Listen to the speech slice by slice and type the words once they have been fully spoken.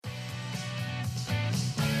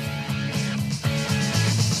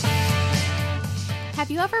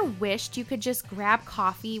Have you ever wished you could just grab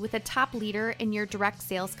coffee with a top leader in your direct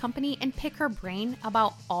sales company and pick her brain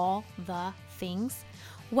about all the things?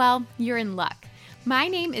 Well, you're in luck. My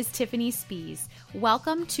name is Tiffany Spees.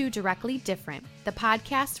 Welcome to Directly Different, the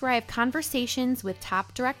podcast where I have conversations with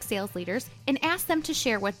top direct sales leaders and ask them to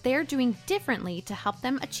share what they're doing differently to help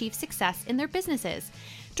them achieve success in their businesses.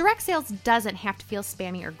 Direct sales doesn't have to feel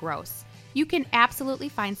spammy or gross. You can absolutely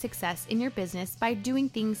find success in your business by doing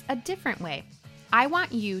things a different way. I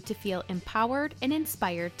want you to feel empowered and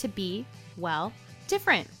inspired to be, well,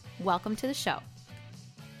 different. Welcome to the show.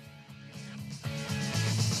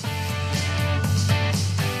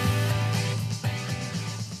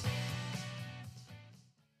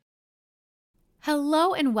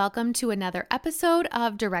 Hello and welcome to another episode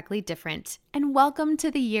of Directly Different, and welcome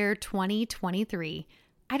to the year 2023.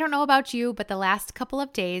 I don't know about you, but the last couple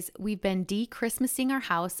of days we've been de-Christmasing our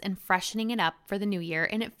house and freshening it up for the new year,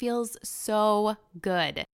 and it feels so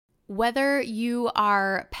good. Whether you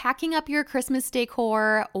are packing up your Christmas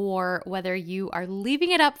decor or whether you are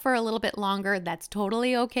leaving it up for a little bit longer, that's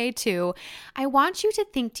totally okay too. I want you to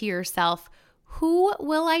think to yourself, who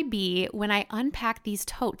will I be when I unpack these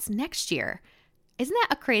totes next year? Isn't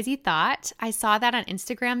that a crazy thought? I saw that on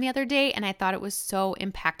Instagram the other day and I thought it was so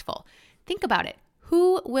impactful. Think about it.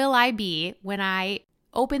 Who will I be when I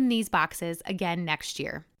open these boxes again next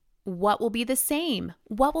year? What will be the same?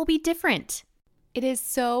 What will be different? It is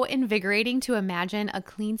so invigorating to imagine a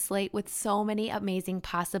clean slate with so many amazing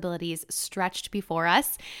possibilities stretched before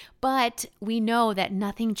us, but we know that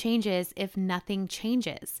nothing changes if nothing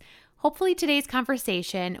changes. Hopefully today's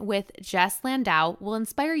conversation with Jess Landau will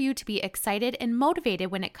inspire you to be excited and motivated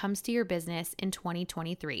when it comes to your business in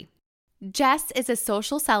 2023. Jess is a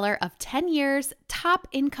social seller of 10 years, top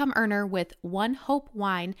income earner with One Hope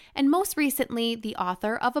Wine, and most recently, the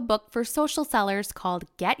author of a book for social sellers called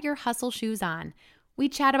Get Your Hustle Shoes On. We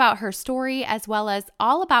chat about her story as well as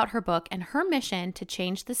all about her book and her mission to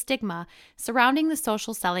change the stigma surrounding the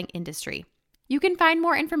social selling industry. You can find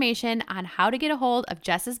more information on how to get a hold of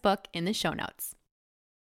Jess's book in the show notes.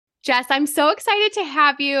 Jess, I'm so excited to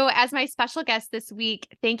have you as my special guest this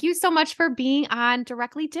week. Thank you so much for being on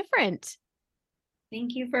Directly Different.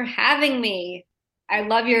 Thank you for having me. I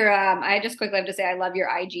love your, I just quickly have to say, I love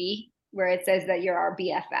your IG where it says that you're our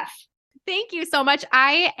BFF. Thank you so much.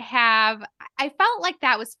 I felt like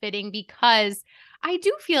that was fitting because I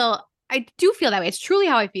do feel that way. It's truly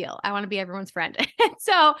how I feel. I want to be everyone's friend.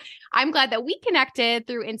 So I'm glad that we connected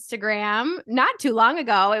through Instagram not too long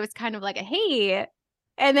ago. It was kind of like a, hey,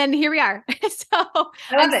 and then here we are.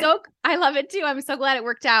 I love it too. I'm so glad it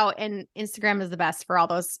worked out. And Instagram is the best for all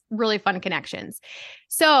those really fun connections.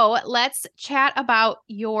 So let's chat about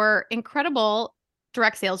your incredible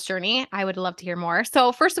direct sales journey. I would love to hear more.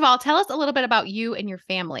 So first of all, tell us a little bit about you and your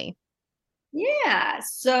family. Yeah.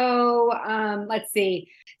 So let's see.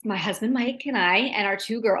 My husband, Mike, and I, and our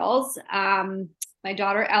two girls, my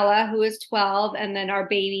daughter, Ella, who is 12, and then our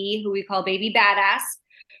baby, who we call Baby Badass.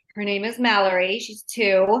 Her name is Mallory. She's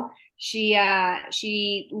 2.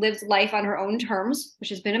 She lives life on her own terms, which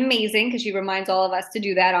has been amazing because she reminds all of us to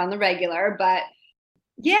do that on the regular. But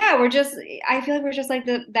yeah, I feel like we're just like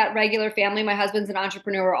that regular family. My husband's an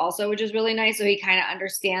entrepreneur also, which is really nice. So he kind of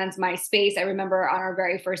understands my space. I remember on our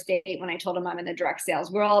very first date when I told him I'm in the direct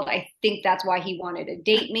sales world, I think that's why he wanted to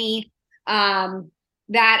date me.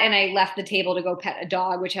 That, and I left the table to go pet a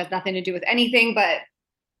dog, which has nothing to do with anything, but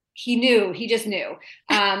he just knew.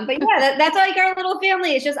 But yeah, that's like our little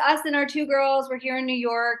family. It's just us and our 2 girls. We're here in New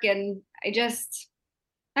York. And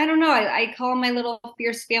I don't know. I call them my little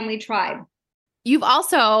fierce family tribe. You've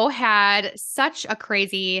also had such a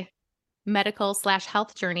crazy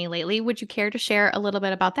medical/health journey lately. Would you care to share a little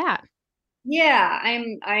bit about that? Yeah,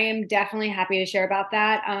 I am definitely happy to share about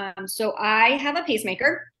that. So I have a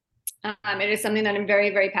pacemaker. It is something that I'm very,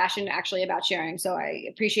 very passionate actually about sharing. So I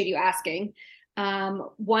appreciate you asking.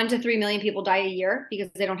 1 to 3 million people die a year because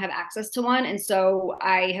they don't have access to one. And so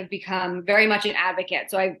I have become very much an advocate.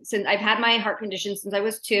 So I've had my heart condition since I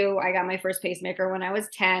was 2. I got my first pacemaker when I was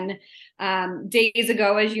 10. Days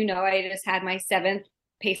ago, as you know, I just had my 7th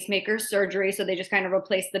pacemaker surgery. So they just kind of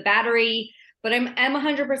replaced the battery, but I'm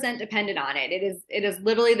 100% dependent on it. It is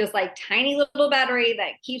literally this like tiny little battery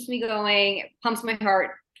that keeps me going. It pumps my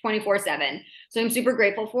heart 24/7. So I'm super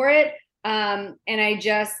grateful for it. And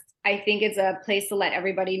I think it's a place to let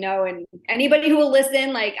everybody know, and anybody who will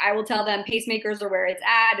listen, like I will tell them pacemakers are where it's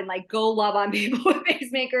at, and like go love on people with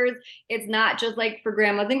pacemakers. It's not just like for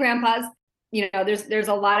grandmas and grandpas. You know, there's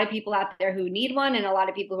a lot of people out there who need one and a lot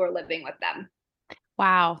of people who are living with them.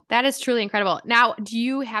 Wow, that is truly incredible. Now, do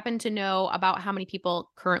you happen to know about how many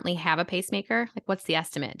people currently have a pacemaker? Like what's the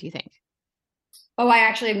estimate, do you think? Oh, I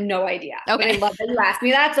actually have no idea. But I Okay. love that you asked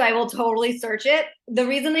me that. So I will totally search it. The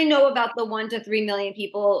reason I know about the 1 to 3 million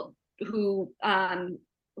people who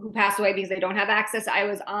pass away because they don't have access, I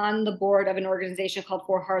was on the board of an organization called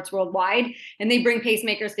Four Hearts Worldwide, and they bring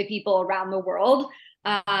pacemakers to people around the world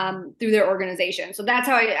through their organization. So that's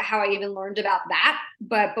how I even learned about that.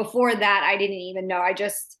 But before that, I didn't even know. I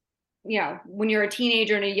just, when you're a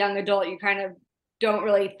teenager and a young adult, you kind of don't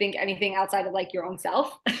really think anything outside of like your own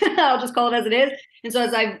self. I'll just call it as it is. And so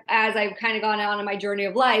as I've kind of gone on in my journey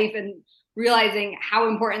of life and realizing how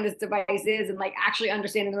important this device is and like actually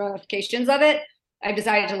understanding the ramifications of it, I've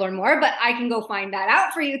decided to learn more. But I can go find that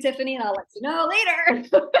out for you, Tiffany, and I'll let you know later.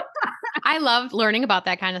 I love learning about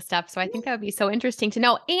that kind of stuff. So I think that would be so interesting to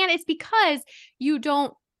know. And it's because you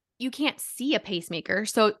can't see a pacemaker.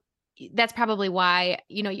 So that's probably why,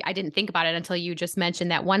 I didn't think about it until you just mentioned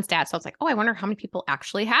that one stat. So I was like, oh, I wonder how many people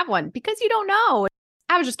actually have one because you don't know.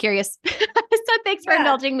 I was just curious. So thanks for Yeah.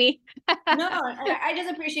 indulging me. No, I just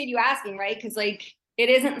appreciate you asking, right? Because like it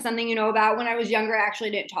isn't something you know about. When I was younger, I actually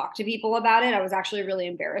didn't talk to people about it. I was actually really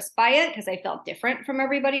embarrassed by it because I felt different from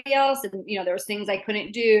everybody else, and there was things I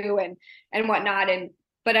couldn't do and whatnot.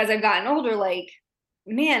 But as I've gotten older, like,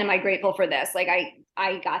 man, am I grateful for this? Like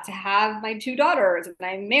I got to have my 2 daughters, and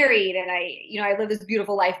I'm married, and I live this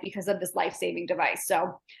beautiful life because of this life-saving device.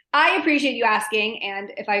 So I appreciate you asking,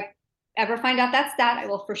 and if I ever find out that stat, I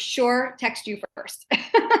will for sure text you first.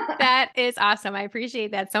 That is awesome. I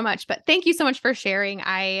appreciate that so much. But thank you so much for sharing.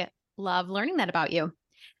 I love learning that about you.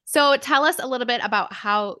 So tell us a little bit about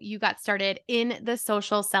how you got started in the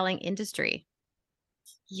social selling industry.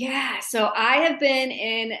 Yeah, so I have been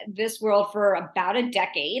in this world for about a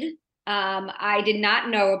decade. I did not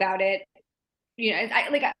know about it.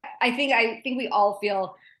 I think we all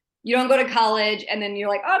feel you don't go to college and then you're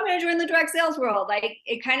like, oh, I'm going to join the direct sales world. Like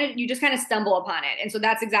you just kind of stumble upon it. And so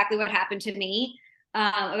that's exactly what happened to me.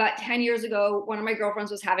 About 10 years ago, one of my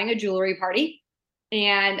girlfriends was having a jewelry party,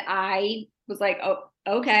 and I was like, oh,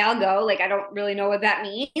 okay, I'll go. Like, I don't really know what that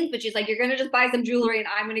means, but she's like, you're going to just buy some jewelry and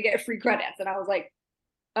I'm going to get free credits. And I was like,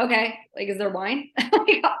 okay, like, is there wine?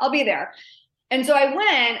 I'll be there. And so I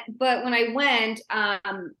went, but when I went,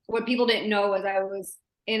 what people didn't know was I was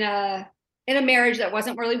in a marriage that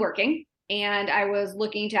wasn't really working, and I was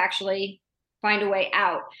looking to actually find a way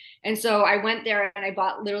out. And so I went there and I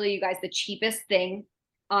bought, literally, you guys, the cheapest thing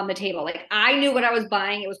on the table. Like, I knew what I was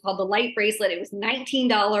buying. It was called the light bracelet. It was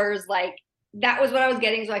 $19. Like, that was what I was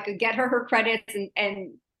getting, so I could get her credits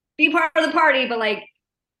and be part of the party. But like,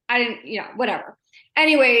 I didn't, whatever.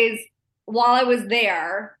 Anyways, while I was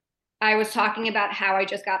there, I was talking about how I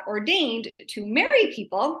just got ordained to marry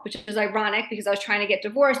people, which is ironic because I was trying to get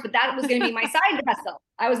divorced, but that was going to be my side hustle.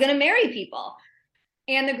 I was going to marry people.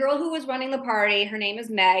 And the girl who was running the party, her name is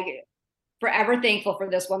Meg. Forever thankful for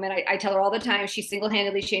this woman. I tell her all the time, she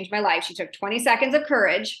single-handedly changed my life. She took 20 seconds of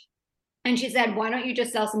courage and she said, why don't you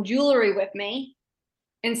just sell some jewelry with me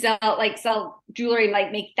and sell jewelry and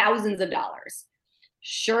like make thousands of dollars?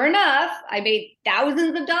 Sure enough, I made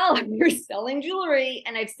thousands of dollars selling jewelry,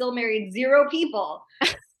 and I've still married 0 people.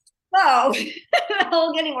 So the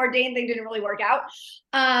whole getting ordained thing didn't really work out.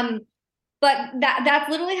 But that's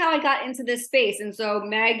literally how I got into this space. And so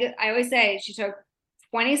Meg, I always say, she took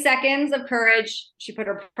 20 seconds of courage. She put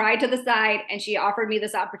her pride to the side, and she offered me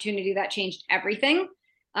this opportunity that changed everything.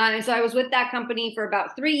 And so I was with that company for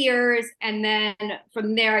about 3 years. And then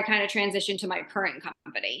from there, I kind of transitioned to my current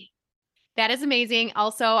company. That is amazing.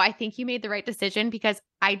 Also, I think you made the right decision because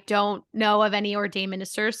I don't know of any ordained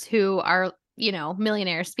ministers who are,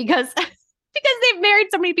 millionaires because because they've married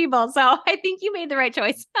so many people. So I think you made the right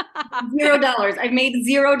choice. $0. I've made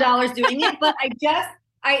 $0 doing it, but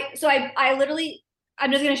I literally,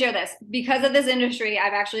 I'm just going to share this. Because of this industry,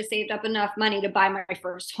 I've actually saved up enough money to buy my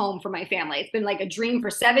first home for my family. It's been like a dream for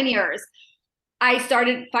 7 years. I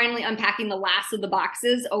started finally unpacking the last of the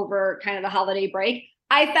boxes over kind of the holiday break.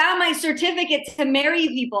 I found my certificate to marry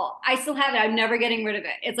people. I still have it. I'm never getting rid of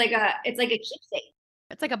it. It's like a keepsake.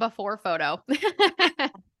 It's like a before photo.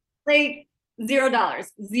 Like $0.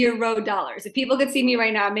 $0. If people could see me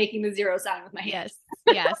right now, I'm making the 0 sign with my hands.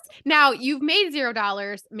 Yes. Yes. Now you've made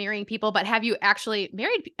 $0 marrying people, but have you actually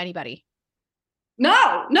married anybody?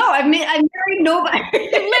 No, I've married nobody.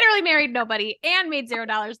 You literally married nobody and made $0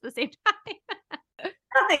 at the same time.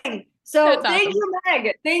 Nothing. So That's thank awesome. you,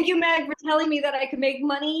 Meg. Thank you, Meg, for telling me that I could make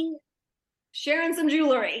money sharing some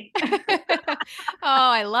jewelry. Oh,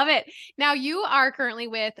 I love it. Now you are currently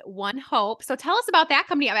with One Hope. So tell us about that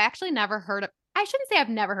company. I've actually never heard of, I shouldn't say I've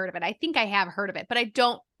never heard of it. I think I have heard of it, but I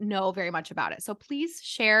don't know very much about it. So please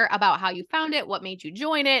share about how you found it, what made you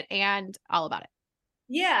join it, and all about it.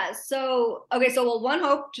 Yeah. So, okay. So, well, One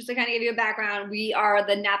Hope, just to kind of give you a background, we are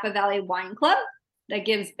the Napa Valley Wine Club that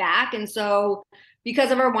gives back. And so,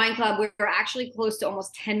 because of our wine club, we're actually close to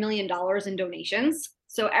almost $10 million in donations.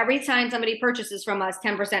 So, every time somebody purchases from us,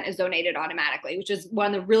 10% is donated automatically, which is one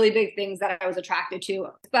of the really big things that I was attracted to.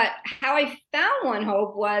 But how I found One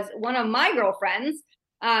Hope was one of my girlfriends.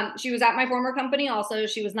 She was at my former company also.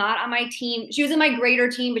 She was not on my team. She was in my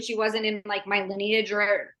greater team, but she wasn't in like my lineage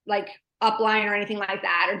or like upline or anything like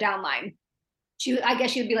that or downline. I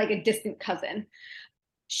guess she would be like a distant cousin.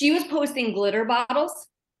 She was posting glitter bottles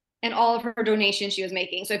and all of her donations she was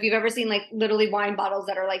making. So if you've ever seen like literally wine bottles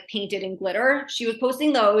that are like painted in glitter, she was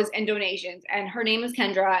posting those and donations. And her name is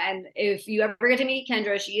Kendra. And if you ever get to meet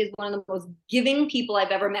Kendra, she is one of the most giving people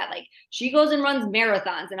I've ever met. Like she goes and runs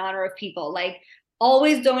marathons in honor of people, like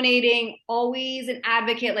always donating, always an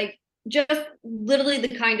advocate, like just literally the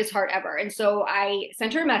kindest heart ever. And so I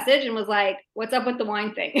sent her a message and was like, what's up with the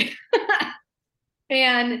wine thing?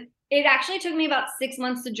 And it actually took me about 6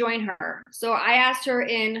 months to join her. So I asked her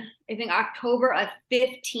in, I think, October of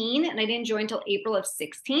 15, and I didn't join until April of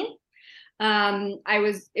 16. I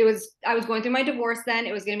was going through my divorce then.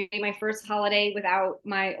 It was going to be my first holiday without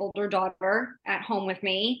my older daughter at home with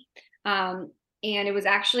me. And it was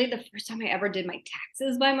actually the first time I ever did my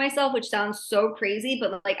taxes by myself, which sounds so crazy,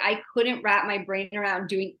 but like I couldn't wrap my brain around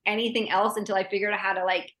doing anything else until I figured out how to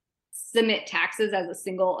like submit taxes as a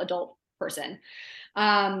single adult person.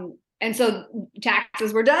 And so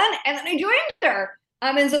taxes were done, and then I joined her.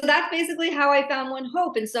 And so that's basically how I found One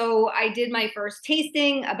Hope. And so I did my first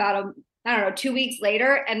tasting about I don't know, 2 weeks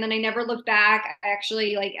later, and then I never looked back. I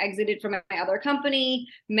actually like exited from my other company.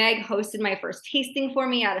 Meg hosted my first tasting for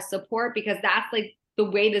me out of support, because that's like the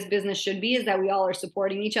way this business should be, is that we all are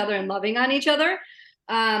supporting each other and loving on each other.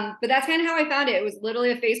 But that's kind of how I found it. It was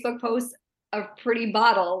literally a Facebook post of pretty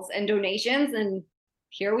bottles and donations, and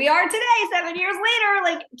here we are today, 7 years later,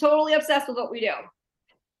 like totally obsessed with what we do.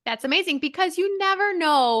 That's amazing, because you never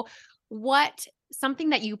know what something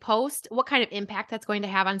that you post, what kind of impact that's going to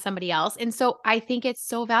have on somebody else. And so I think it's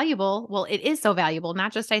so valuable. Well, it is so valuable.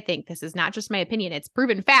 Not just, I think this is not just my opinion. It's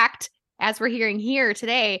proven fact, as we're hearing here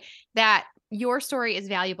today, that your story is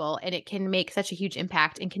valuable and it can make such a huge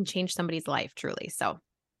impact and can change somebody's life truly. So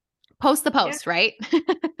post the post, Yeah. right? Oh,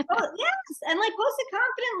 yes. And like post it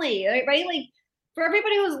confidently, right? Like for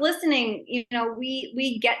everybody who's listening, you know,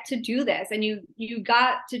 we get to do this, and you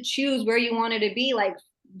got to choose where you wanted to be. Like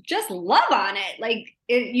just love on it. Like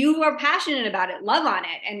you are passionate about it, love on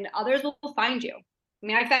it, and others will find you. I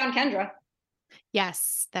mean, I found Kendra.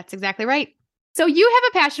 Yes, that's exactly right. So you have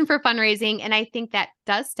a passion for fundraising, and I think that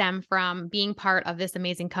does stem from being part of this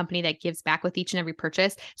amazing company that gives back with each and every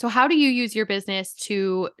purchase. So how do you use your business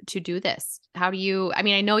to do this? How do you, I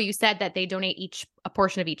mean, I know you said that they donate a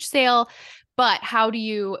portion of each sale, but how do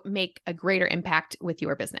you make a greater impact with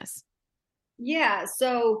your business? Yeah.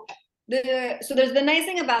 So there's the nice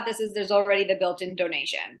thing about this is there's already the built-in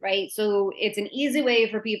donation, right? So it's an easy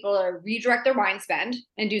way for people to redirect their wine spend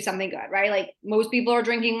and do something good, right? Like most people are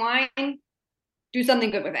drinking wine, do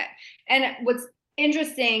something good with it. And what's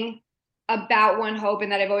interesting about One Hope,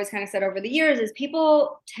 and that I've always kind of said over the years, is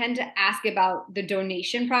people tend to ask about the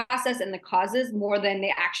donation process and the causes more than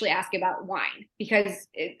they actually ask about wine. Because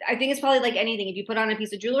I think it's probably like anything. If you put on a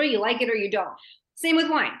piece of jewelry, you like it or you don't. Same with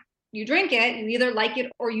wine. You drink it, you either like it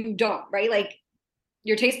or you don't, right? Like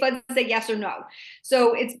your taste buds say yes or no.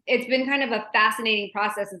 So it's been kind of a fascinating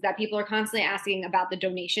process, is that people are constantly asking about the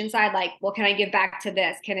donation side, like, well, can I give back to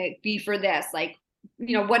this? Can it be for this? Like,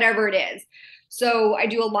 you know, whatever it is. So I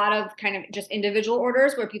do a lot of kind of just individual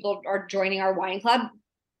orders where people are joining our wine club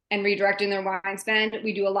and redirecting their wine spend.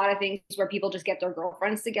 We do a lot of things where people just get their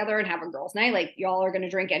girlfriends together and have a girls' night. Like, y'all are going to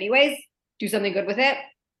drink anyways, do something good with it.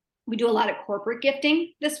 We do a lot of corporate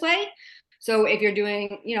gifting this way. So if you're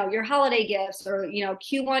doing, you know, your holiday gifts or, you know,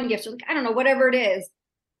 Q1 gifts, or like, I don't know, whatever it is,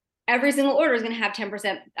 every single order is going to have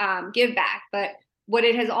 10% give back. But what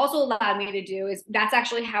it has also allowed me to do is that's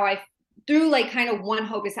actually how through like kind of One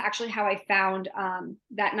Hope is actually how I found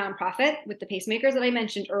that nonprofit with the pacemakers that I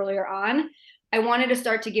mentioned earlier on. I wanted to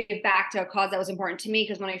start to give back to a cause that was important to me,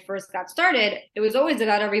 because when I first got started, it was always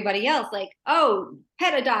about everybody else, like, oh,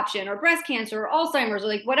 pet adoption or breast cancer or Alzheimer's or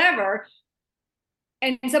like whatever.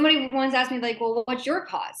 And somebody once asked me, like, well, what's your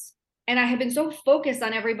cause? And I had been so focused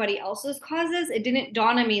on everybody else's causes, it didn't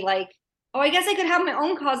dawn on me like, oh, I guess I could have my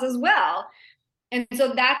own cause as well. And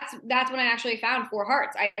so that's when I actually found Four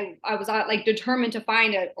Hearts. I was like determined to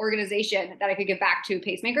find an organization that I could give back to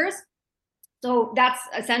pacemakers. So that's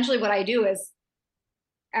essentially what I do, is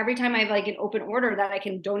every time I have like an open order that I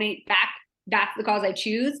can donate back, that's the cause I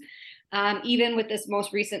choose. Even with this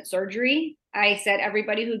most recent surgery, I said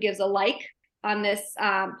everybody who gives a like on this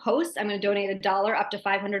post, I'm going to donate $1 up to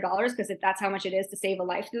 $500 because if that's how much it is to save a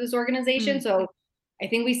life through this organization. So I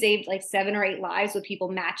think we saved like 7 or 8 lives with people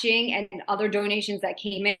matching and other donations that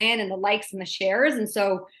came in and the likes and the shares. And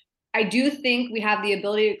so I do think we have the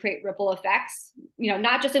ability to create ripple effects,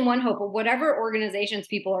 not just in One Hope, but whatever organizations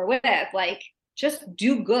people are with, like just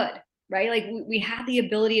do good, right? Like we have the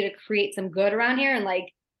ability to create some good around here and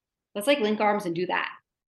like, let's like link arms and do that.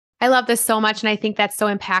 I love this so much. And I think that's so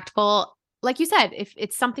impactful. Like you said, if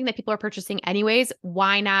it's something that people are purchasing anyways,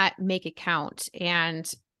 why not make it count and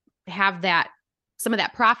have some of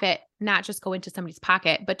that profit not just go into somebody's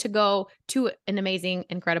pocket, but to go to an amazing,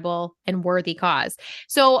 incredible, and worthy cause.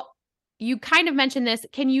 So you kind of mentioned this.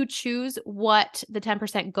 Can you choose what the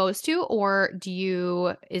 10% goes to, or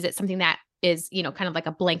is it something that is, kind of like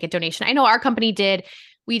a blanket donation? I know our company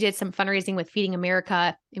we did some fundraising with Feeding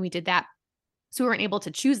America, and we did that. So we weren't able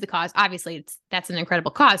to choose the cause. Obviously, that's an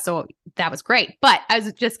incredible cause. So that was great. But I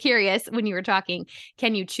was just curious when you were talking,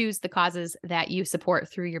 can you choose the causes that you support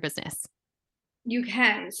through your business? You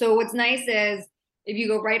can. So what's nice is if you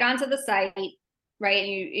go right onto the site, right,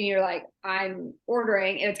 and you're like, I'm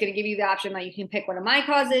ordering, and it's going to give you the option that you can pick one of my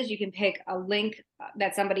causes. You can pick a link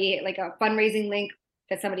that somebody, like a fundraising link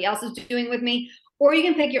that somebody else is doing with me, or you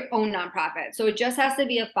can pick your own nonprofit. So it just has to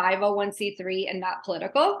be a 501c3 and not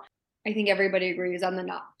political. I think everybody agrees on the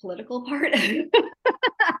not political part.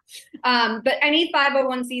 But any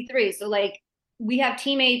 501c3. So like we have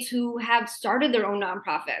teammates who have started their own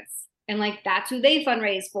nonprofits and like that's who they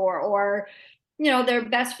fundraise for, or their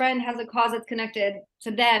best friend has a cause that's connected to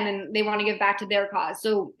them and they want to give back to their cause.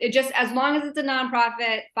 So it just, as long as it's a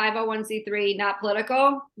nonprofit, 501c3, not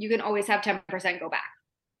political, you can always have 10% go back.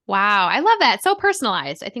 Wow. I love that. So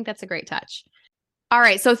personalized. I think that's a great touch. All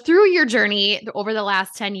right. So through your journey over the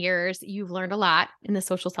last 10 years, you've learned a lot in the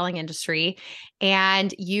social selling industry,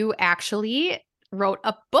 and you actually wrote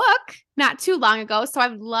a book not too long ago. So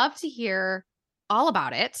I'd love to hear all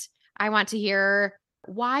about it. I want to hear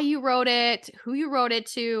why you wrote it, who you wrote it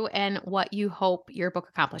to, and what you hope your book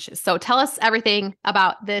accomplishes. So tell us everything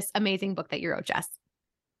about this amazing book that you wrote, Jess.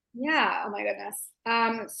 Yeah. Oh my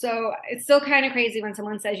goodness. So it's still kind of crazy when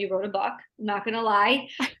someone says you wrote a book. I'm not going to lie.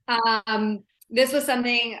 This was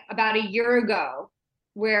something about a year ago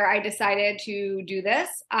where I decided to do this.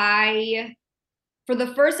 For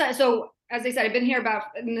the first time, so as I said, I've been here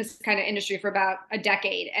in this kind of industry for about a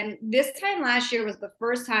decade. And this time last year was the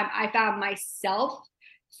first time I found myself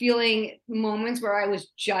feeling moments where I was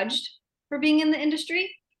judged for being in the industry,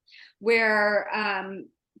 where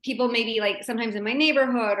people maybe like sometimes in my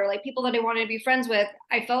neighborhood or like people that I wanted to be friends with,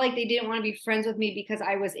 I felt like they didn't want to be friends with me because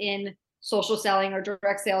I was in social selling or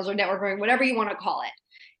direct sales or networking, whatever you want to call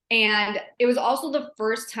it. And it was also the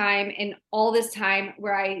first time in all this time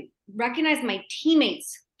where I recognized my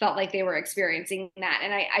teammates felt like they were experiencing that.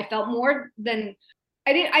 And I felt more than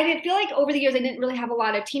I didn't feel like over the years, I didn't really have a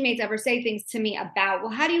lot of teammates ever say things to me about,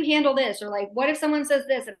 well, how do you handle this? Or like, what if someone says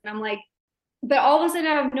this? And I'm like, but all of a sudden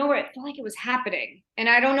out of nowhere, it felt like it was happening. And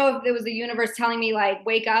I don't know if it was the universe telling me like,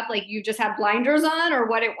 wake up, like you just had blinders on or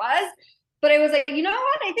what it was. But I was like, you know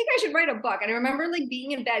what? I think I should write a book. And I remember like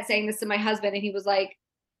being in bed saying this to my husband and he was like,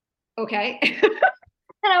 okay.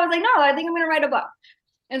 And I was like, no, I think I'm going to write a book.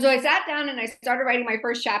 And so I sat down and I started writing my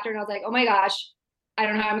first chapter and I was like, oh my gosh, I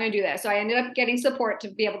don't know how I'm going to do this. So I ended up getting support to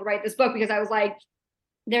be able to write this book because I was like,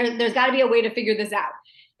 there's got to be a way to figure this out.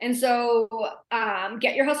 And so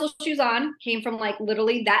Get Your Hustle Shoes On came from like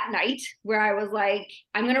literally that night where I was like,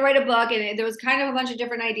 I'm going to write a book. And there was kind of a bunch of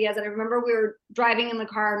different ideas. And I remember we were driving in the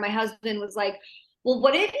car and my husband was like, well,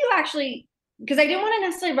 what if you actually, because I didn't want to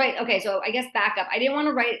necessarily write, okay, so I guess back up. I didn't want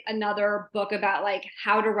to write another book about like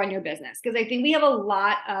how to run your business. Because I think we have a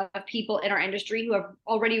lot of people in our industry who have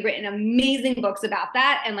already written amazing books about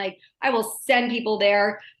that. And like, I will send people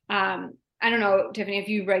there. I don't know, Tiffany, if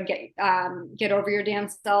you read Get Over Your Damn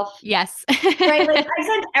Self. Yes. Right. Like I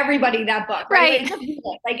sent everybody that book. Right. Right.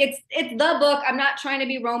 Like it's the book. I'm not trying to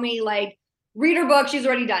be Romy, like read her book. She's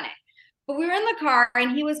already done it. But we were in the car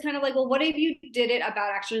and he was kind of like, well, what if you did it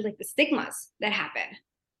about actually like the stigmas that happen?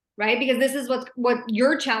 Right. Because this is what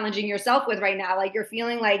you're challenging yourself with right now. Like you're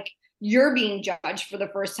feeling like you're being judged for the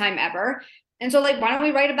first time ever. And so like, why don't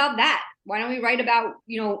we write about that? Why don't we write about,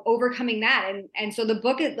 overcoming that? And so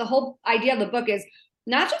the whole idea of the book is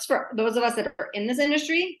not just for those of us that are in this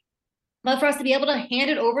industry, but for us to be able to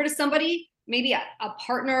hand it over to somebody, maybe a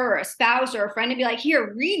partner or a spouse or a friend, and be like,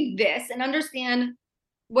 here, read this and understand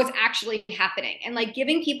what's actually happening. And like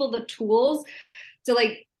giving people the tools to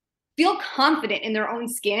like feel confident in their own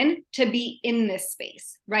skin to be in this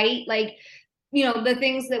space, right? Like the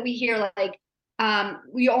things that we hear, like,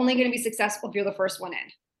 you're only going to be successful if you're the first one in.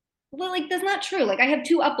 Well, like, that's not true. Like, I have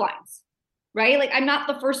two uplines, right? Like, I'm not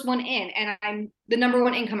the first one in, and I'm the number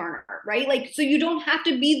one income earner, right? Like, so you don't have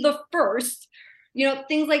to be the first,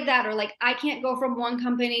 things like that. Or like, I can't go from one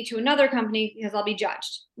company to another company because I'll be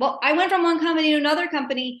judged. Well, I went from one company to another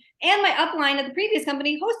company, and my upline at the previous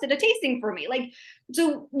company hosted a tasting for me. Like,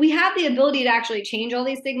 so we have the ability to actually change all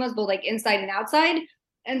these stigmas, both like inside and outside.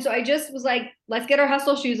 And so I just was like, let's get our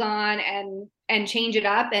hustle shoes on and change it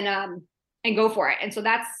up and go for it. And so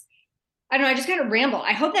that's, I don't know, I just kind of rambled.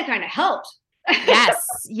 I hope that kind of helped.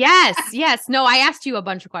 Yes. No, I asked you a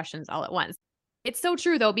bunch of questions all at once. It's so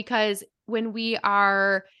true though, because when we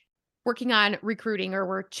are working on recruiting or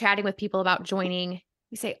we're chatting with people about joining,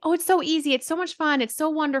 we say, oh, it's so easy. It's so much fun. It's so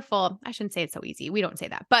wonderful. I shouldn't say it's so easy. We don't say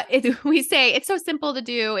that, but we say it's so simple to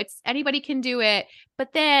do. Anybody can do it.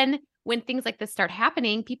 But then when things like this start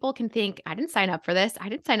happening, people can think, I didn't sign up for this. I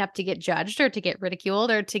didn't sign up to get judged or to get ridiculed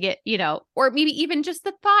or to get, or maybe even just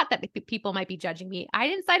the thought that people might be judging me. I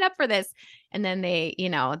didn't sign up for this. And then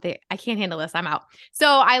I can't handle this. I'm out. So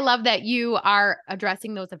I love that you are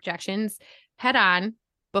addressing those objections head on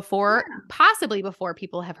possibly before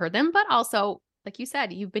people have heard them, but also, like you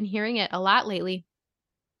said, you've been hearing it a lot lately.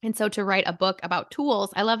 And so to write a book about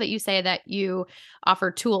tools, I love that you say that you offer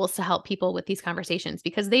tools to help people with these conversations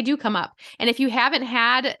because they do come up. And if you haven't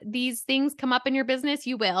had these things come up in your business,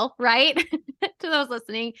 you will, right? To those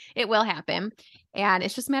listening, it will happen. And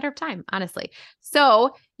it's just a matter of time, honestly.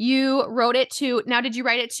 So you wrote it now did you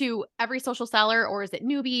write it to every social seller, or is it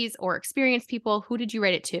newbies or experienced people? Who did you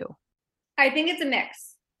write it to? I think it's a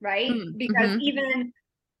mix, right? Mm-hmm. Because even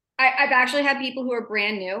I've actually had people who are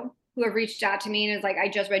brand new who have reached out to me and is like, I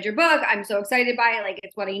just read your book. I'm so excited by it. Like,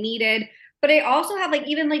 it's what I needed. But I also have like,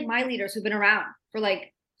 even like my leaders who've been around for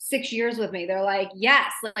like 6 years with me. They're like,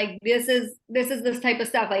 yes, like this is this type of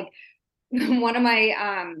stuff. Like one of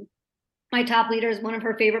my top leaders, one of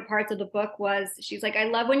her favorite parts of the book was, she's like, I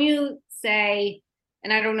love when you say,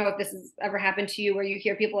 and I don't know if this has ever happened to you, where you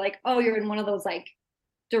hear people like, oh, you're in one of those like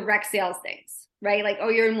direct sales things, right? Like, oh,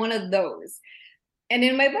 you're in one of those. And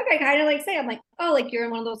in my book, I kind of like say, I'm like, oh, like you're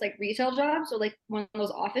in one of those like retail jobs or like one of those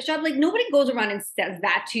office jobs. Like, nobody goes around and says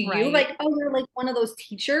that to you. Right. Like, oh, you're like one of those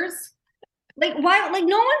teachers. Like, why? Like,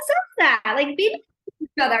 no one says that. Like, be each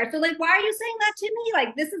other. So like, why are you saying that to me?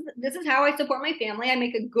 Like, this is how I support my family. I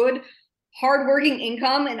make a good, hardworking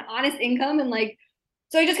income and honest income, and like,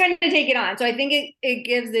 so I just kind of take it on. So I think it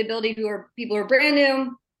gives the ability to people who are brand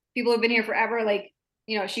new, people who've been here forever. Like,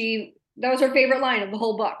 that was her favorite line of the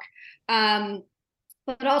whole book.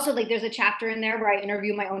 But also, like, there's a chapter in there where I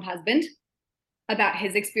interview my own husband about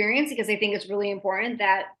his experience, because I think it's really important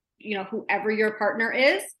that, whoever your partner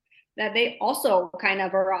is, that they also kind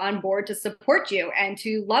of are on board to support you and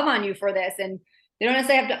to love on you for this. And they don't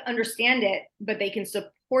necessarily have to understand it, but they can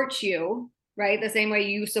support you, right? The same way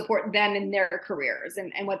you support them in their careers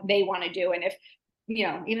and what they want to do. And if,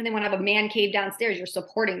 even they want to have a man cave downstairs, you're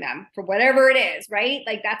supporting them for whatever it is, right?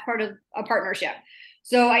 Like, that's part of a partnership.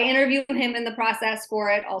 So I interviewed him in the process for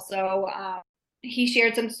it. Also, he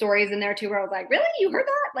shared some stories in there too, where I was like, really? You heard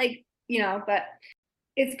that? Like, but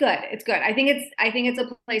it's good. It's good. I think it's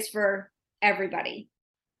a place for everybody.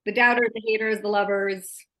 The doubters, the haters, the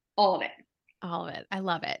lovers, all of it. All of it. I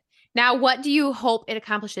love it. Now, what do you hope it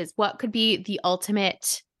accomplishes? What could be the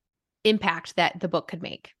ultimate impact that the book could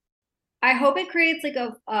make? I hope it creates like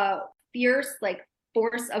a fierce like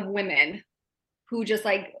force of women who just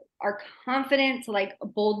like are confident to like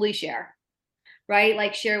boldly share, right?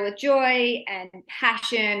 Like, share with joy and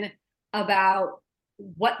passion about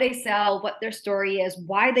what they sell, what their story is,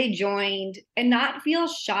 why they joined, and not feel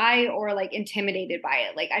shy or like intimidated by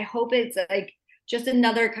it. Like, I hope it's like just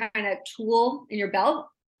another kind of tool in your belt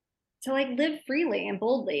to like live freely and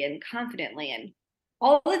boldly and confidently and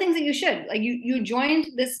all the things that you should. Like, you joined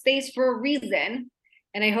this space for a reason,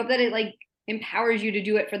 and I hope that it like empowers you to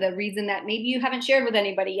do it for the reason that maybe you haven't shared with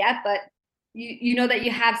anybody yet, but you know that you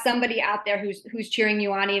have somebody out there who's cheering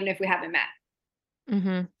you on, even if we haven't met.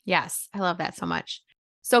 Mm-hmm. Yes. I love that so much.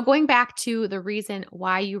 So going back to the reason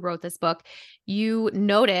why you wrote this book, you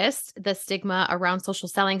noticed the stigma around social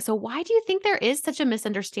selling. So why do you think there is such a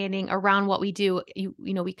misunderstanding around what we do?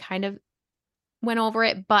 We kind of went over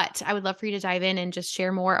it, but I would love for you to dive in and just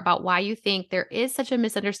share more about why you think there is such a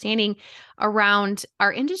misunderstanding around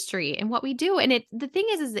our industry and what we do. And the thing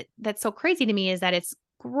is that's so crazy to me is that it's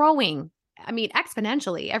growing. I mean,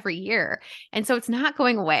 exponentially every year. And so it's not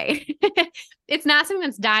going away. It's not something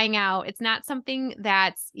that's dying out. It's not something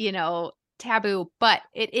that's, taboo, but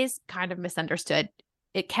it is kind of misunderstood.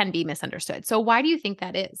 It can be misunderstood. So why do you think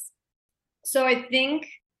that is? So I think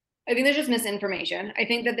I think there's just misinformation. I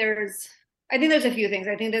think there's a few things.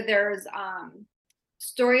 I think that there's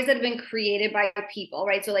stories that have been created by people,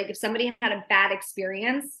 right? So like if somebody had a bad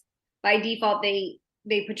experience, by default they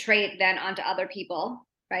portray it then onto other people,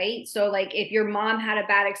 right? So like if your mom had a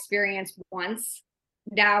bad experience once,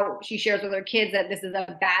 now she shares with her kids that this is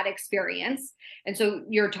a bad experience. And so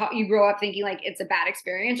you grow up thinking like it's a bad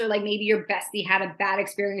experience, or like maybe your bestie had a bad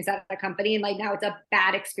experience at a company and like now it's a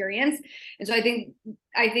bad experience. And so I think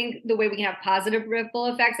the way we can have positive ripple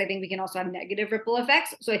effects, I think we can also have negative ripple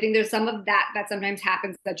effects. So I think there's some of that sometimes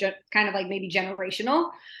happens that kind of like maybe generational.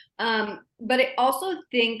 But I also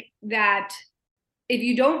think that if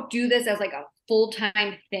you don't do this as like a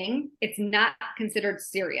full-time thing, it's not considered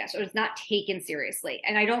serious, or it's not taken seriously.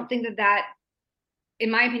 And I don't think that in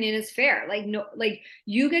my opinion is fair. Like, no, like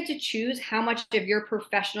you get to choose how much of your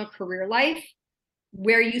professional career life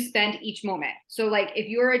where you spend each moment. So like if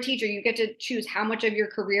you're a teacher, you get to choose how much of your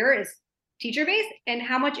career is teacher based and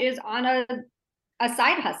how much is on a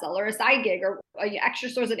side hustle or a side gig or an extra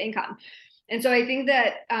source of income. And so I think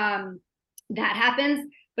that that happens.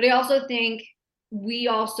 But I also think we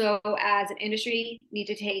also as an industry need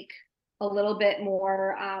to take a little bit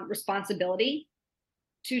more responsibility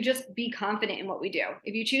to just be confident in what we do.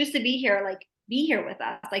 If you choose to be here, like be here with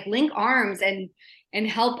us, like link arms and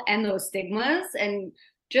help end those stigmas, and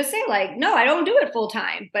just say like, no, I don't do it full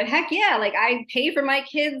time, but heck yeah, like I pay for my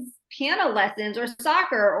kids' piano lessons or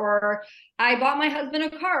soccer, or I bought my husband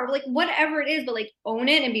a car, or like whatever it is, but like own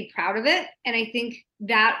it and be proud of it. And I think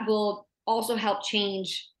that will also help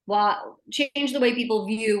change the way people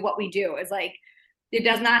view what we do. Is like, it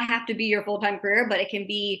does not have to be your full-time career, but it can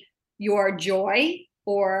be your joy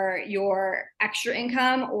or your extra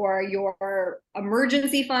income or your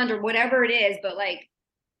emergency fund or whatever it is, but like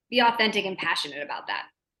be authentic and passionate about that.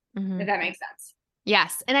 If that makes sense.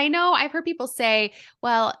 Yes. And I know I've heard people say,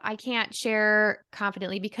 well, I can't share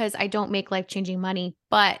confidently because I don't make life-changing money,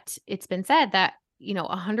 but it's been said that,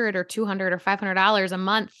 $100 or $200 or $500 a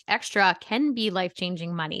month extra can be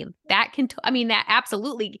life-changing money. That can, that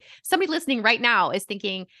absolutely, somebody listening right now is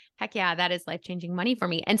thinking, heck yeah, that is life-changing money for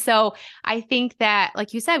me. And so I think that,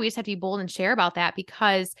 like you said, we just have to be bold and share about that,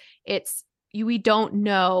 because we don't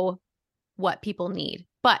know what people need,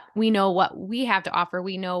 but we know what we have to offer.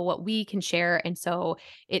 We know what we can share. And so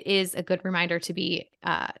it is a good reminder to be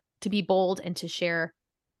bold and to share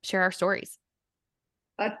our stories.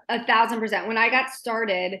 1,000%. When I got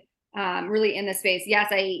started, really in this space,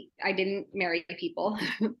 yes, I didn't marry people,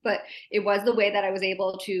 but it was the way that I was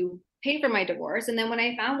able to pay for my divorce. And then when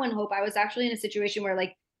I found One Hope, I was actually in a situation where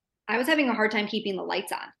like I was having a hard time keeping the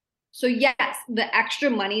lights on. So yes, the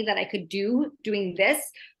extra money that I could do doing this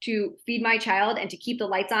to feed my child and to keep the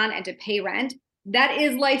lights on and to pay rent, that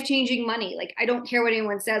is life-changing money. Like, I don't care what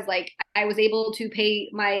anyone says. Like, I was able to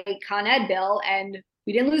pay my Con Ed bill and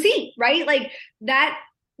we didn't lose heat, right? Like that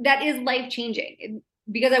is life-changing,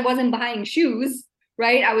 because I wasn't buying shoes,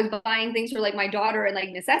 right? I was buying things for like my daughter and like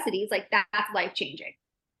necessities. Like that's life-changing.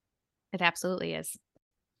 It absolutely is.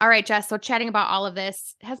 All right, Jess. So chatting about all of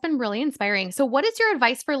this has been really inspiring. So what is your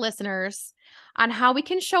advice for listeners on how we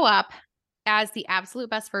can show up as the absolute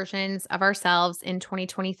best versions of ourselves in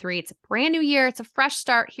 2023? It's a brand new year. It's a fresh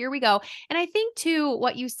start. Here we go. And I think too,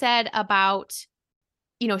 what you said about,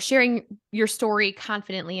 sharing your story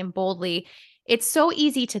confidently and boldly, it's so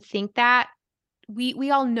easy to think that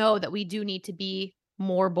we all know that we do need to be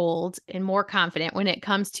more bold and more confident when it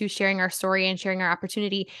comes to sharing our story and sharing our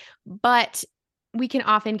opportunity. But we can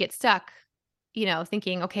often get stuck,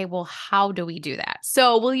 thinking, okay, well, how do we do that?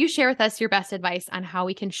 So will you share with us your best advice on how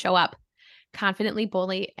we can show up confidently,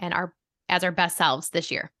 boldly, and as our best selves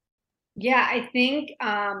this year? Yeah, I think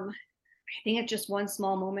it's just one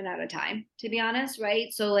small moment at a time, to be honest,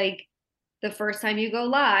 right? So like the first time you go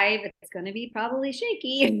live, it's going to be probably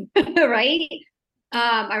shaky, right?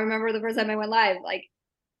 I remember the first time I went live, like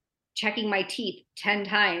checking my teeth 10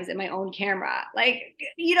 times in my own camera, like,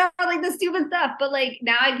 like the stupid stuff. But like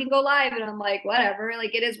now I can go live and I'm like, whatever,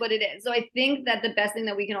 like it is what it is. So I think that the best thing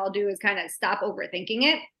that we can all do is kind of stop overthinking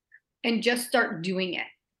it and just start doing it.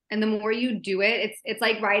 And the more you do it, it's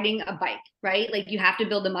like riding a bike, right? Like you have to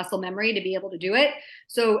build the muscle memory to be able to do it.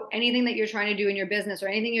 So anything that you're trying to do in your business or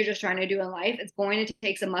anything you're just trying to do in life, it's going to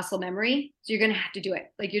take some muscle memory. So you're going to have to do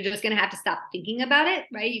it. Like you're just going to have to stop thinking about it,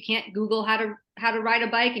 right? You can't Google how to ride a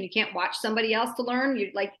bike, and you can't watch somebody else to learn.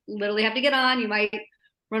 You like literally have to get on. You might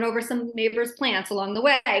run over some neighbors' plants along the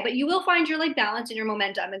way, but you will find your like balance and your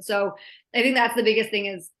momentum. And so I think that's the biggest thing,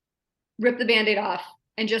 is rip the Band-Aid off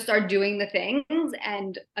and just start doing the things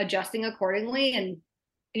and adjusting accordingly. And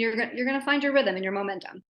you're going to find your rhythm and your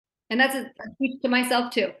momentum. And that's a speech to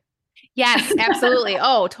myself too. Yes, absolutely.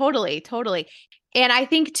 Oh, totally, totally. And I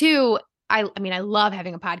think too, I mean, I love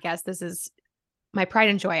having a podcast. This is my pride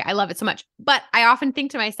and joy. I love it so much. But I often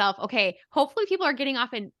think to myself, okay, hopefully people are getting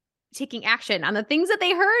off and taking action on the things that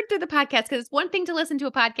they heard through the podcast. Because it's one thing to listen to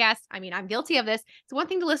a podcast. I mean, I'm guilty of this. It's one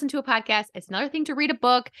thing to listen to a podcast. It's another thing to read a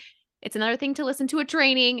book. It's another thing to listen to a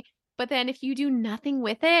training. But then if you do nothing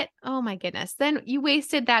with it, oh my goodness, then you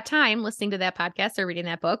wasted that time listening to that podcast or reading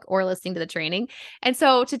that book or listening to the training. And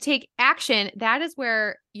so to take action, that is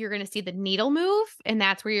where you're going to see the needle move. And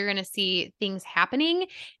that's where you're going to see things happening.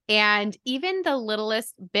 And even the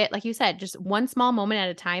littlest bit, like you said, just one small moment at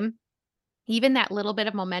a time, even that little bit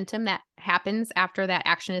of momentum that happens after that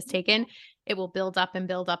action is taken, it will build up and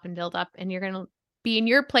build up and build up. And you're going to be in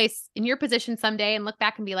your place, in your position someday and look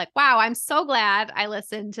back and be like, wow, I'm so glad I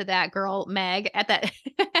listened to that girl, Meg, at that,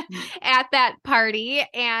 at that party.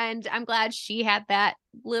 And I'm glad she had that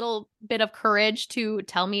little bit of courage to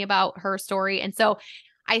tell me about her story. And so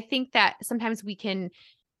I think that sometimes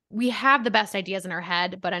we have the best ideas in our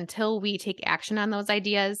head, but until we take action on those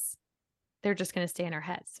ideas, they're just going to stay in our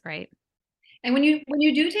heads. Right. And when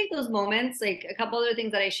you do take those moments, like a couple other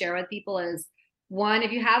things that I share with people is, one,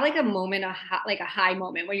 if you have like a moment, like a high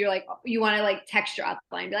moment where you're like, you want to like text your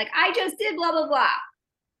upline, be like, I just did blah, blah, blah.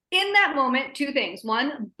 In that moment, two things.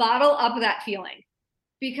 One, bottle up that feeling,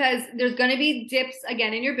 because there's going to be dips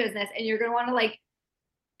again in your business, and you're going to want to like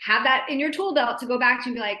have that in your tool belt to go back to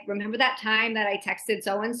and be like, remember that time that I texted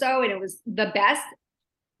so-and-so and it was the best?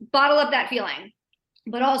 Bottle up that feeling.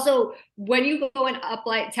 But also when you go and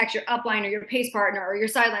text your upline or your pace partner or your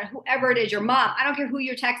sideline, whoever it is, your mom, I don't care who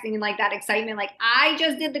you're texting, and like that excitement, like I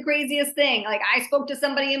just did the craziest thing. Like I spoke to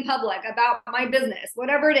somebody in public about my business,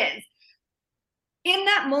 whatever it is. In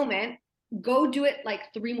that moment, go do it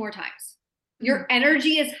like 3 more times. Your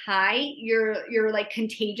energy is high. You're like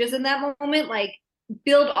contagious in that moment. Like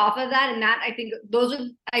build off of that. And that, I think those are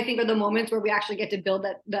the moments where we actually get to build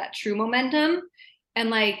that true momentum and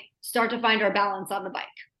like start to find our balance on the bike.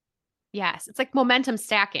 Yes. It's like momentum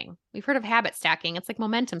stacking. We've heard of habit stacking. It's like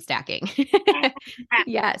momentum stacking.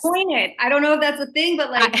 Yes. Coin it. I don't know if that's a thing,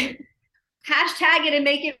 but like hashtag it and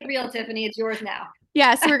make it real, Tiffany. It's yours now.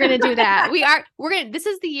 Yes, we're going to do that. This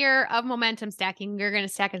is the year of momentum stacking. We're going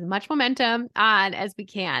to stack as much momentum on as we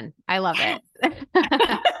can. I love it.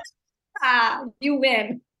 You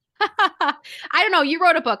win. I don't know. You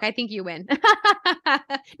wrote a book. I think you win.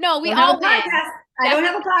 No, we all win. I don't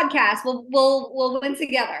have a podcast. We'll win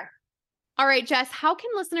together. All right, Jess, how can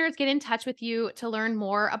listeners get in touch with you to learn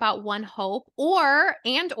more about One Hope or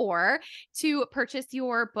to purchase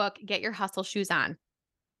your book, Get Your Hustle Shoes On?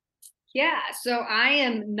 Yeah, so I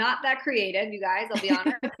am not that creative, you guys. I'll be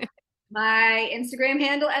honest. My Instagram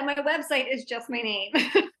handle and my website is just my name.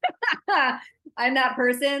 I'm that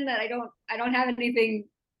person that I don't have anything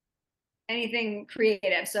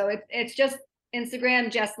creative. So it's just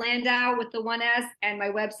Instagram, Jess Landau with the 1 S, and my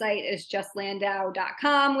website is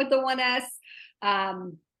jesslandau.com with the 1 S.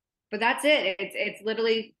 But that's it. It's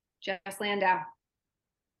literally Jess Landau.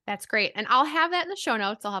 That's great. And I'll have that in the show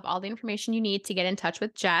notes. I'll have all the information you need to get in touch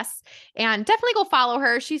with Jess, and definitely go follow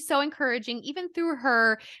her. She's so encouraging, even through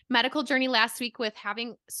her medical journey last week with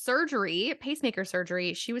having surgery, pacemaker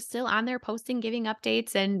surgery. She was still on there posting, giving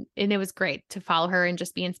updates, and it was great to follow her and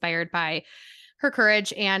just be inspired by her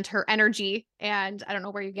courage and her energy. And I don't know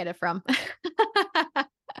where you get it from.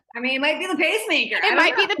 I mean, it might be the pacemaker. It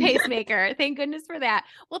might be the pacemaker. Thank goodness for that.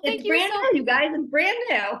 Well, thank you. Brand new, you guys. It's brand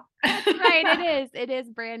new. That's right. It is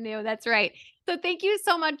brand new. That's right. So thank you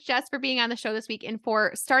so much, Jess, for being on the show this week and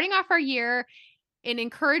for starting off our year and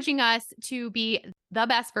encouraging us to be the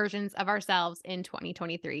best versions of ourselves in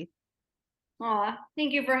 2023. Aw,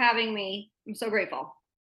 thank you for having me. I'm so grateful.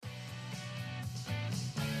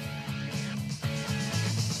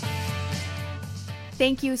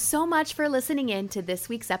 Thank you so much for listening in to this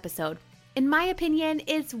week's episode. In my opinion,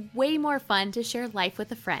 it's way more fun to share life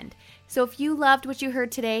with a friend. So if you loved what you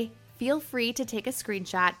heard today, feel free to take a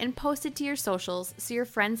screenshot and post it to your socials so your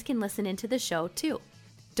friends can listen into the show too.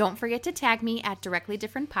 Don't forget to tag me at Directly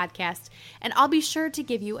Different Podcast, and I'll be sure to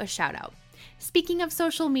give you a shout out. Speaking of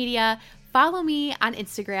social media, follow me on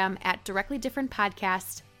Instagram at Directly Different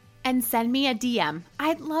Podcast and send me a DM.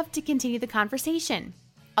 I'd love to continue the conversation.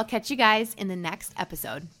 I'll catch you guys in the next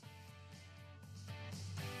episode.